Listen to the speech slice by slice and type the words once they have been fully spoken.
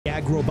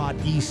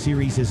Agrobot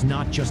E-Series is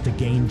not just a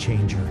game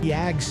changer. The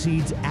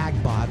AgSeeds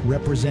Agbot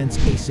represents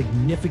a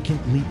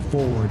significant leap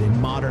forward in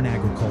modern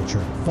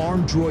agriculture.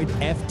 Farmdroid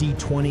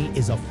FD20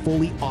 is a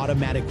fully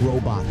automatic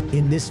robot.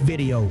 In this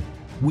video,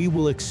 we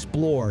will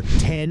explore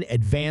 10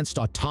 advanced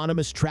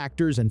autonomous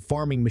tractors and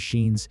farming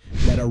machines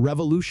that are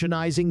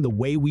revolutionizing the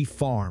way we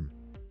farm.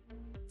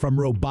 From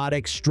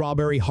robotic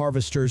strawberry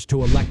harvesters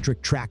to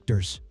electric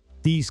tractors,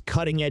 these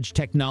cutting-edge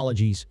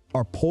technologies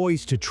are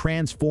poised to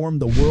transform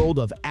the world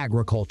of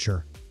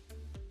agriculture.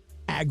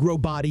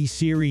 Agrobot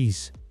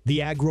E-Series. The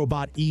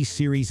Agrobot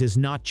E-Series is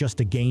not just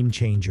a game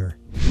changer.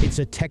 It's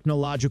a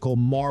technological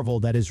marvel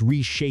that is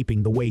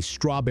reshaping the way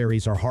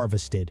strawberries are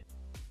harvested.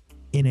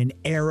 In an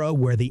era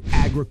where the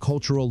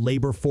agricultural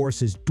labor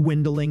force is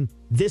dwindling,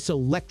 this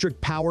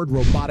electric-powered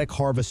robotic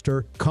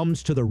harvester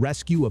comes to the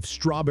rescue of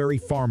strawberry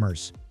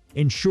farmers,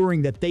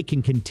 ensuring that they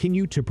can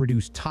continue to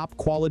produce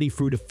top-quality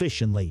fruit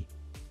efficiently.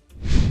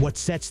 What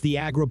sets the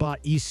Agrobot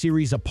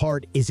E-Series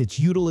apart is its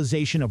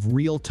utilization of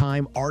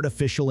real-time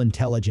artificial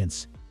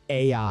intelligence,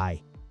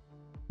 AI.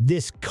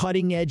 This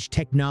cutting-edge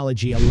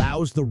technology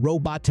allows the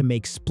robot to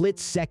make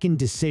split-second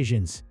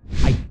decisions,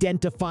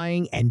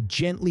 identifying and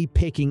gently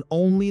picking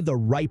only the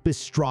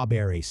ripest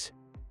strawberries.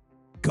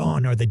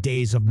 Gone are the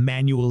days of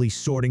manually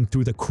sorting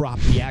through the crop.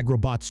 The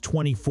Agrobot's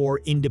 24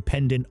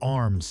 independent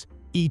arms,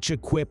 each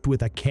equipped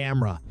with a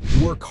camera,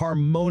 work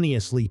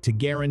harmoniously to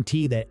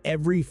guarantee that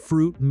every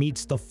fruit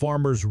meets the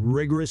farmer's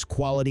rigorous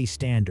quality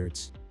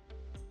standards.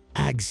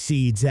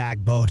 AgSeeds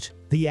Agbot.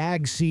 The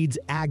AgSeeds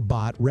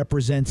Agbot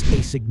represents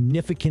a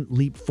significant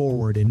leap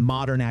forward in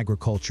modern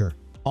agriculture,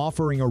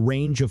 offering a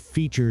range of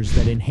features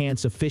that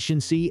enhance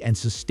efficiency and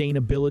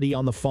sustainability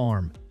on the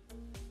farm.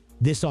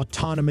 This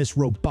autonomous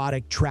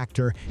robotic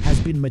tractor has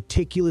been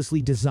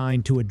meticulously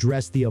designed to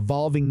address the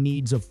evolving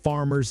needs of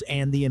farmers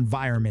and the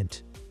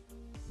environment.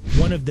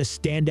 One of the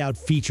standout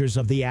features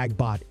of the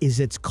Agbot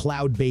is its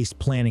cloud-based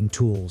planning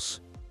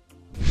tools.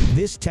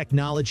 This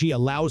technology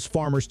allows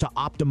farmers to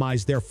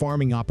optimize their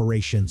farming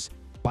operations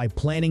by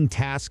planning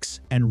tasks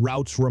and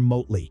routes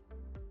remotely.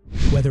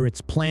 Whether it's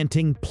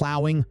planting,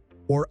 plowing,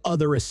 or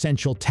other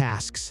essential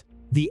tasks,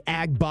 the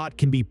Agbot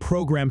can be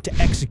programmed to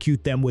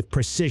execute them with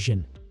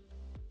precision.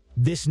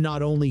 This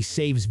not only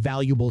saves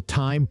valuable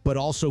time, but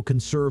also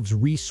conserves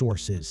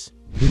resources,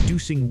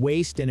 reducing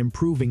waste and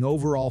improving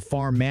overall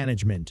farm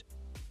management.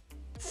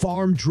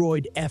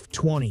 Farmdroid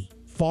F20.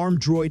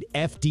 Farmdroid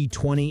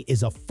FD20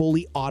 is a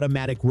fully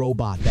automatic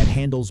robot that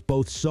handles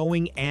both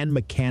sowing and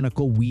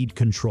mechanical weed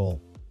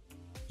control.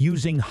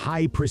 Using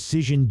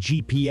high-precision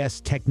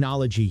GPS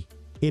technology,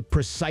 it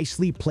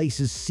precisely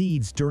places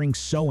seeds during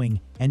sowing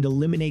and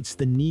eliminates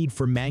the need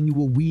for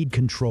manual weed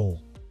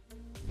control.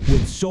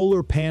 With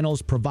solar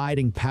panels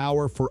providing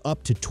power for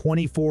up to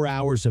 24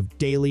 hours of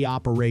daily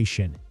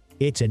operation,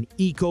 it's an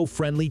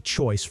eco-friendly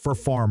choice for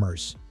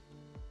farmers.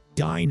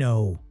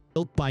 Dyno.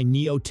 Built by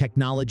Nyo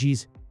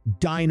Technologies,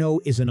 Dyno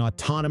is an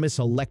autonomous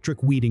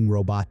electric weeding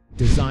robot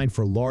designed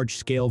for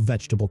large-scale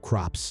vegetable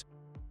crops.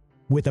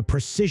 With a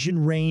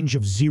precision range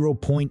of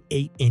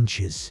 0.8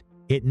 inches,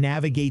 it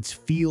navigates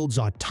fields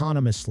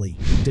autonomously,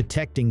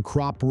 detecting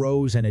crop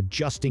rows and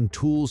adjusting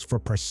tools for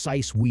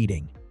precise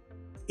weeding.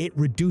 It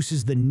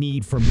reduces the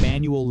need for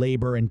manual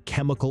labor and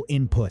chemical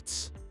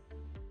inputs.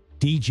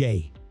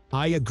 DJI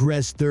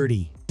Agres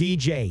T30.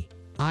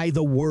 DJI,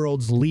 the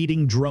world's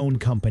leading drone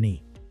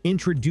company,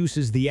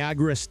 introduces the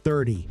Agres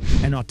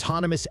T30, an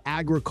autonomous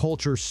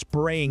agriculture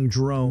spraying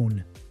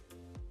drone.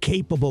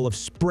 Capable of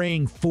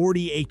spraying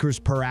 40 acres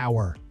per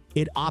hour,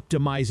 it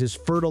optimizes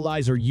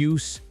fertilizer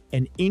use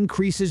and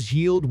increases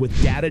yield with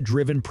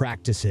data-driven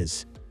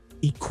practices.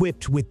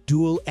 Equipped with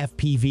dual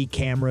FPV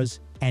cameras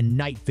and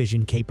night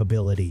vision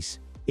capabilities,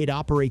 it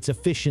operates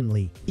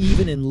efficiently,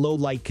 even in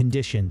low-light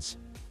conditions.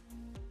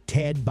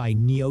 TED by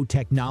Nyo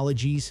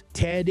Technologies.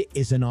 TED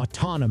is an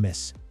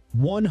autonomous,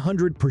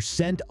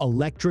 100%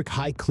 electric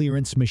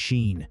high-clearance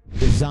machine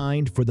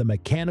designed for the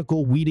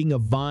mechanical weeding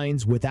of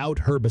vines without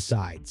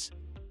herbicides.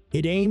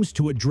 It aims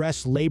to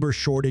address labor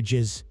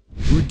shortages,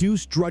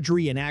 reduce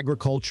drudgery in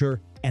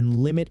agriculture, and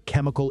limit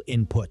chemical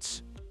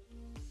inputs.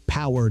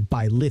 Powered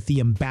by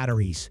lithium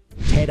batteries,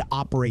 TED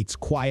operates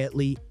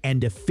quietly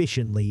and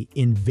efficiently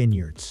in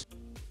vineyards.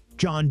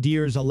 John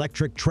Deere's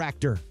electric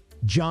tractor.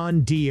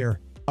 John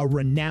Deere, a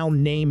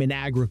renowned name in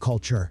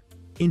agriculture,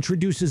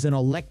 introduces an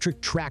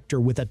electric tractor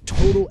with a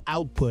total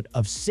output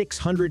of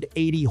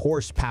 680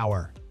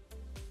 horsepower.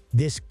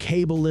 This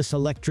cableless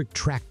electric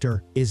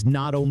tractor is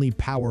not only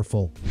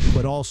powerful,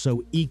 but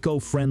also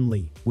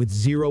eco-friendly with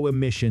zero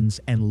emissions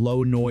and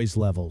low noise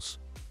levels.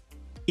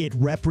 It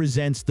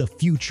represents the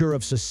future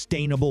of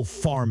sustainable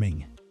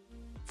farming.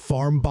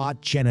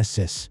 FarmBot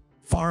Genesis.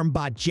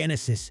 FarmBot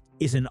Genesis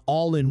is an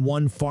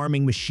all-in-one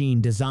farming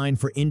machine designed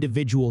for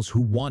individuals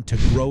who want to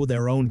grow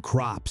their own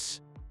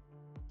crops.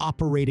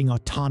 Operating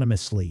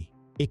autonomously,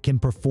 it can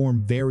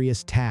perform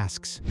various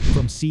tasks,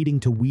 from seeding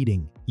to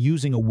weeding,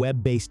 using a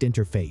web-based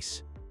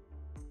interface.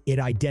 It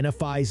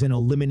identifies and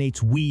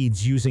eliminates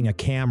weeds using a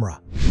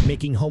camera,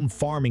 making home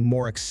farming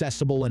more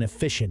accessible and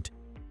efficient.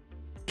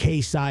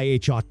 Case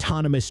IH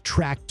Autonomous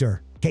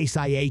Tractor. Case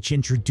IH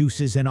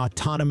introduces an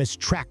autonomous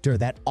tractor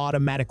that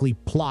automatically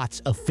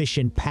plots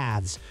efficient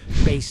paths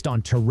based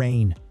on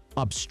terrain,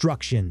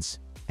 obstructions,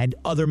 and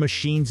other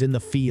machines in the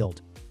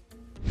field.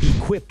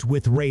 Equipped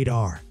with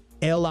radar,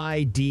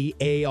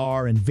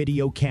 LiDAR, and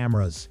video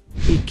cameras,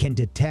 it can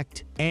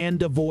detect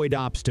and avoid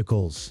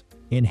obstacles,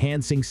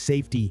 enhancing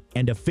safety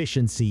and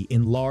efficiency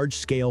in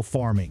large-scale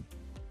farming.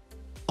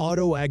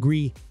 Auto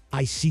Agri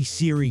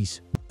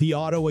E-Series. The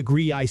Auto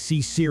Agri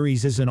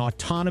E-Series is an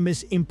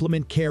autonomous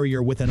implement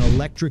carrier with an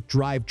electric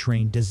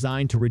drivetrain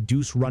designed to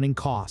reduce running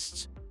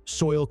costs,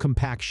 soil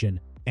compaction,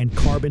 and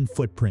carbon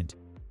footprint.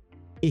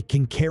 It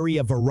can carry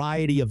a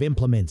variety of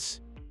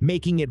implements,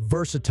 making it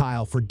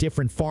versatile for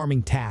different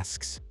farming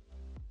tasks.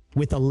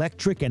 With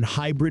electric and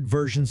hybrid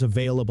versions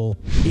available,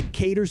 it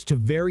caters to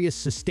various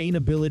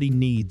sustainability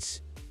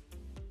needs.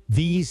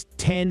 These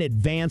 10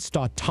 advanced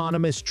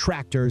autonomous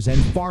tractors and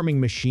farming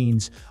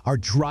machines are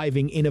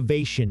driving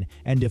innovation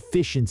and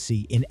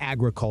efficiency in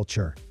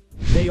agriculture.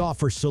 They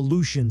offer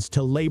solutions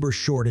to labor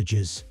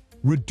shortages,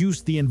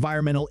 reduce the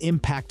environmental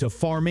impact of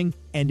farming,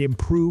 and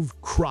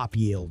improve crop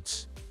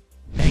yields.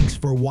 Thanks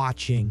for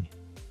watching.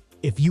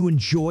 If you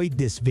enjoyed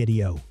this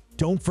video,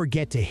 don't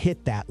forget to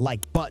hit that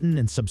like button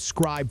and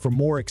subscribe for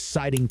more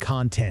exciting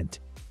content.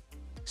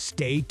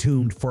 Stay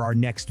tuned for our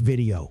next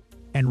video.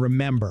 And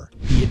remember,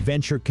 the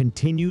adventure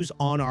continues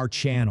on our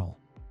channel.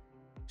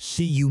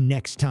 See you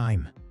next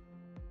time.